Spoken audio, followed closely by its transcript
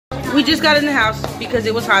we just got in the house because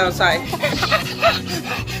it was hot outside. Hey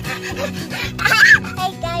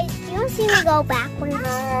guys, you want to see me go backwards?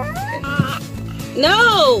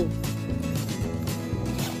 No!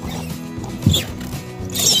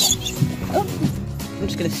 I'm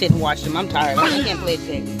just gonna sit and watch them. I'm tired. I can't play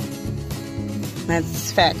today.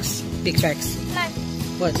 That's facts. Big facts.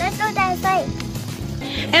 What? Let's go downstairs.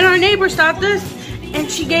 And our neighbor stopped us and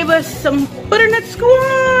she gave us some butternut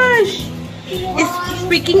squash. It's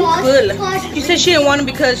freaking good. She said she didn't want it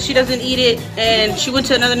because she doesn't eat it, and she went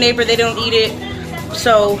to another neighbor, they don't eat it.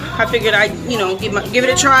 So I figured I'd, you know, give it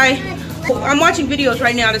a try. I'm watching videos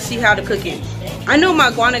right now to see how to cook it. I know my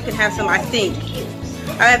iguana can have some, I think.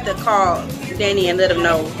 I have to call Danny and let him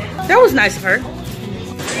know. That was nice of her.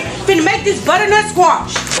 Finna make this butternut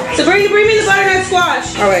squash. So bring me the butternut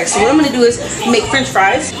squash. Alright, so what I'm gonna do is make french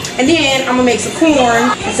fries. And then I'm gonna make some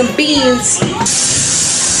corn and some beans.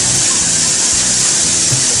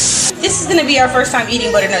 This is gonna be our first time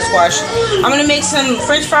eating butternut squash. I'm gonna make some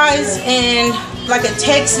french fries and like a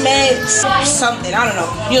Tex-Mex something. I don't know.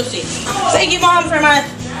 You'll see. Thank you, Mom, for my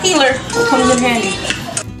healer. It comes in handy.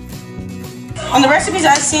 On the recipes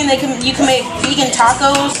I've seen, you can make vegan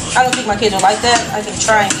tacos. I don't think my kids will like that. I can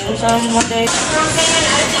try and give them some one day.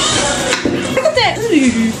 Look at that.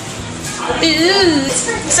 Ooh.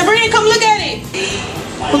 Sabrina, come look at it.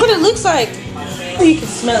 Look what it looks like. Oh, you can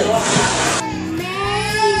smell it.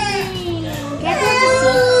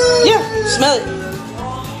 Yeah, smell it.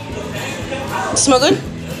 Smell good?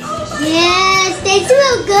 Yes, they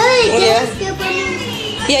smell good. Yeah.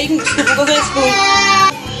 Yeah, you can scoop it. Go get a spoon.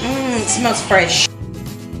 It smells fresh.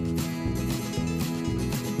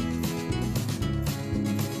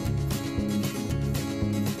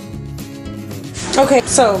 Okay,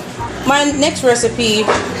 so my next recipe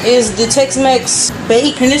is the Tex-Mex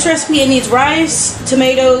bake. In this recipe, it needs rice,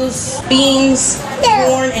 tomatoes, beans,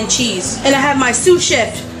 corn, and cheese. And I have my sous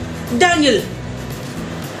chef, Daniel,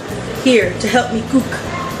 here to help me cook.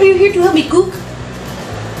 Are you here to help me cook?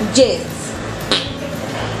 Yes.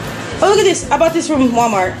 Oh, look at this. I bought this from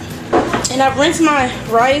Walmart. And I've rinsed my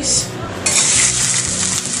rice.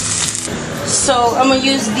 So I'm gonna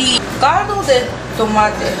use the caldo de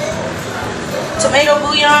tomate, tomato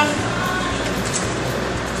bouillon.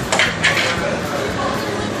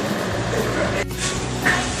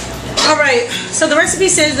 Alright, so the recipe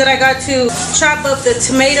says that I got to chop up the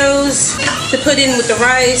tomatoes to put in with the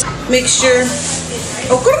rice mixture.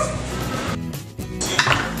 Okay.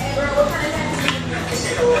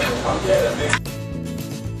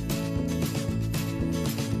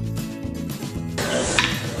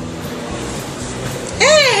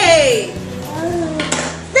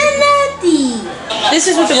 This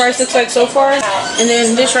is what the rice looks like so far, and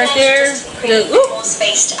then this right there,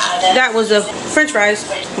 that was the french fries.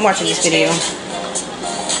 I'm watching this video.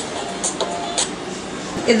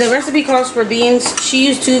 If the recipe calls for beans, she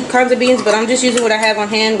used 2 kinds of beans, but I'm just using what I have on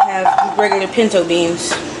hand. I have regular pinto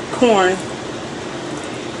beans, corn,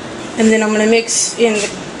 and then I'm going to mix in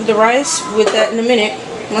the rice with that in a minute,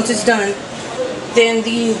 once it's done. Then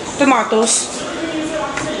the tomatoes,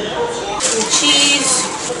 the cheese.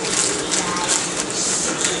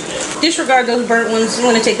 Disregard those burnt ones. I'm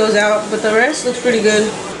going to take those out, but the rest looks pretty good.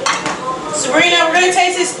 Sabrina, we're going to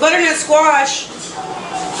taste this butternut squash.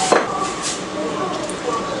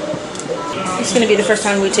 It's going to be the first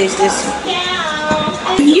time we taste this.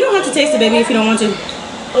 You don't have to taste it, baby, if you don't want to.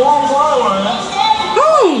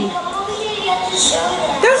 Oh!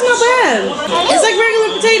 That's not bad. It's like regular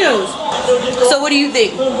potatoes. So what do you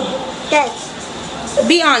think? Good.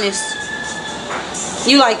 Be honest.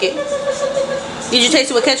 You like it? Did you taste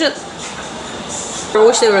it with ketchup? I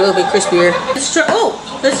wish they were a little bit crispier. Let's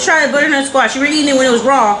try the butternut squash. You were eating it when it was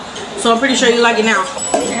raw, so I'm pretty sure you like it now.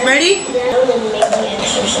 Ready?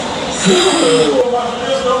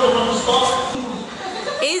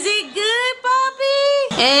 Is it good,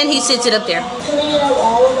 Poppy? And he sits it up there.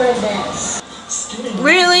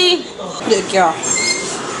 Really? Look, y'all.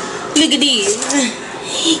 Look at these.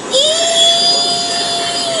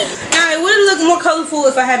 Now, it would have looked more colorful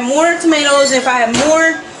if I had more tomatoes, if I had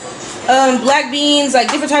more black beans, like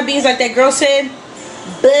different type of beans like that girl said.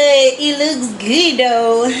 But it looks good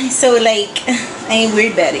though. So like, I ain't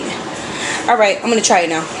worried about it. Alright, I'm gonna try it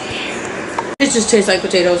now. It just tastes like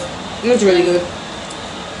potatoes. It's really good.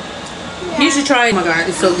 Yeah. You should try it. Oh my god,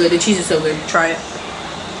 it's so good. The cheese is so good. Try it.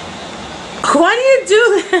 Why do you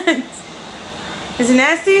do that? Is it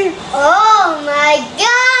nasty? Oh my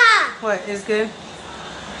god! What? It's good?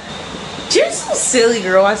 You're so silly,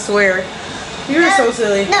 girl, I swear. You're so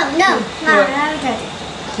silly. No, I haven't tried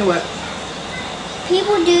it. What?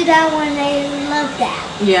 People do that when they love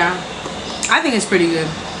that. Yeah. I think it's pretty good.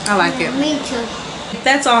 I like it. Me too.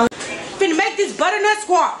 That's all. Finna make this butternut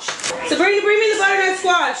squash. Sabrina, bring me the butternut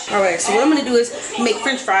squash. Alright, so what I'm gonna do is make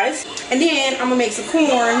french fries. And then I'm gonna make some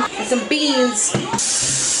corn and some beans.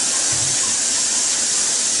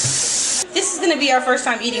 This is gonna be our first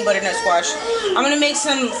time eating butternut squash. I'm gonna make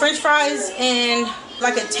some french fries and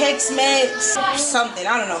like a Tex-Mex something.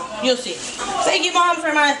 I don't know. You'll see. Thank you, Mom,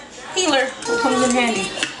 for my healer. It comes in handy.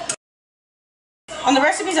 On the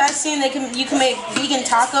recipes I've seen, you can make vegan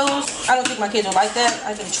tacos. I don't think my kids will like that.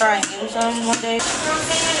 I can try and give them some one day.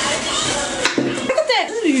 Look at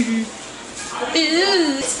that. Ooh.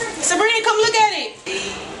 Sabrina, come look at it.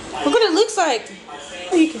 Look what it looks like.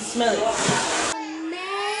 Oh, you can smell it.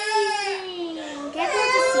 Amazing. Get the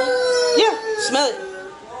Yeah, smell it.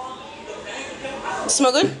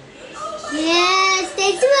 Smell good? Yes,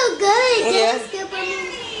 they smell good. Yeah. Just scoop them in.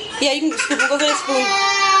 Yeah, you can scoop them. Go get a spoon.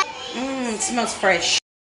 It smells fresh.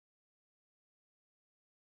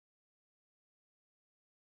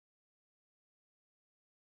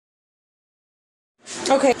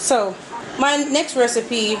 Okay, so my next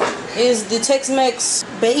recipe is the Tex-Mex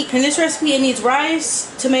bake. In this recipe, it needs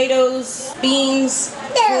rice, tomatoes, beans,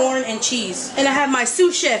 corn, and cheese. And I have my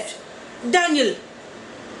sous chef, Daniel,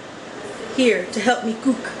 here to help me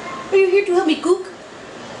cook. Are you here to help me cook?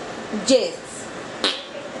 Yes.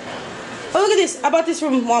 Oh, look at this. I bought this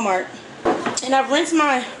from Walmart. And I've rinsed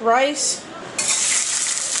my rice.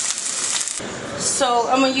 So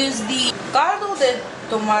I'm going to use the caldo de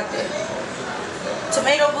tomate.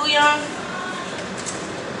 Tomato bouillon.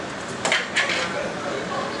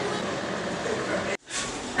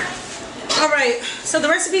 Alright, so the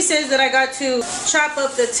recipe says that I got to chop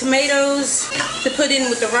up the tomatoes to put in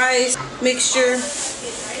with the rice mixture.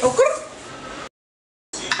 Okay.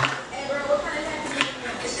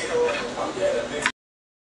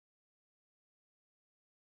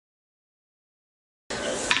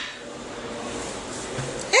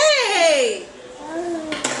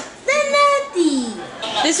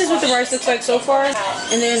 This is what the rice looks like so far,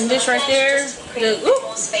 and then this right there,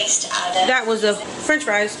 that was the french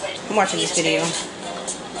fries. I'm watching this video.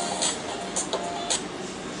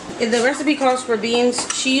 If the recipe calls for beans,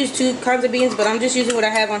 she used 2 kinds of beans, but I'm just using what I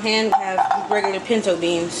have on hand. I have regular pinto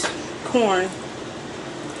beans, corn,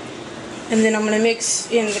 and then I'm going to mix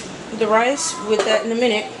in the rice with that in a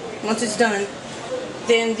minute, once it's done.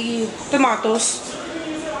 Then the tomatoes,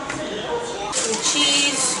 the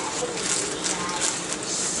cheese.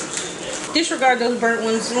 Disregard those burnt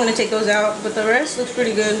ones. I'm going to take those out, but the rest looks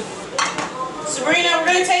pretty good. Sabrina, we're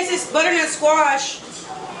going to taste this butternut squash.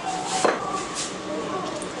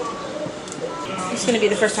 It's going to be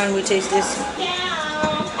the first time we taste this.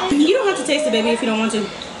 You don't have to taste it, baby, if you don't want to.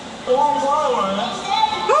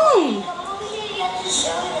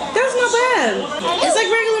 That's not bad. It's like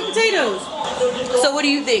regular potatoes. So what do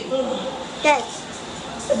you think? Good.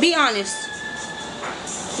 Be honest.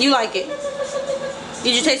 You like it?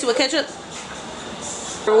 Did you taste it with ketchup?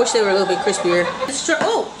 I wish they were a little bit crispier. Let's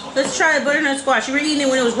try the butternut squash. You were eating it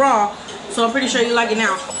when it was raw, so I'm pretty sure you like it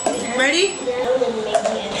now. Ready?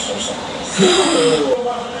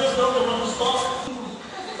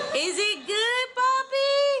 Is it good,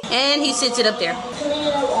 Poppy? And he sits it up there.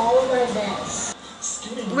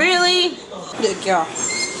 Really? Look, y'all.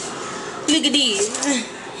 Look at these.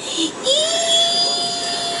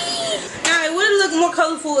 Now, it would have looked more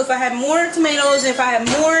colorful if I had more tomatoes, if I had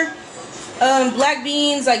more black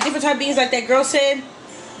beans, like different type of beans like that girl said.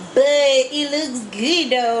 But it looks good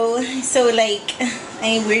though. So like, I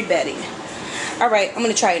ain't worried about it. Alright, I'm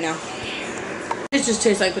gonna try it now. It just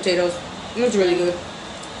tastes like potatoes. It's really good.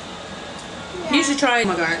 Yeah. You should try it. Oh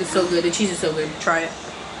my god, it's so good. The cheese is so good. Try it.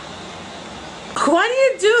 Why do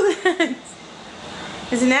you do that?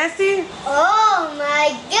 Is it nasty? Oh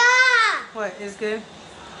my god! What, is good?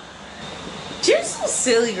 You're so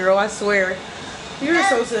silly, girl, I swear. You're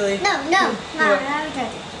so silly. No, I haven't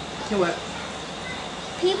touched it. What?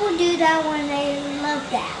 People do that when they love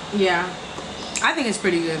that. Yeah. I think it's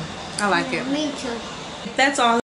pretty good. I like it. Me too. That's all.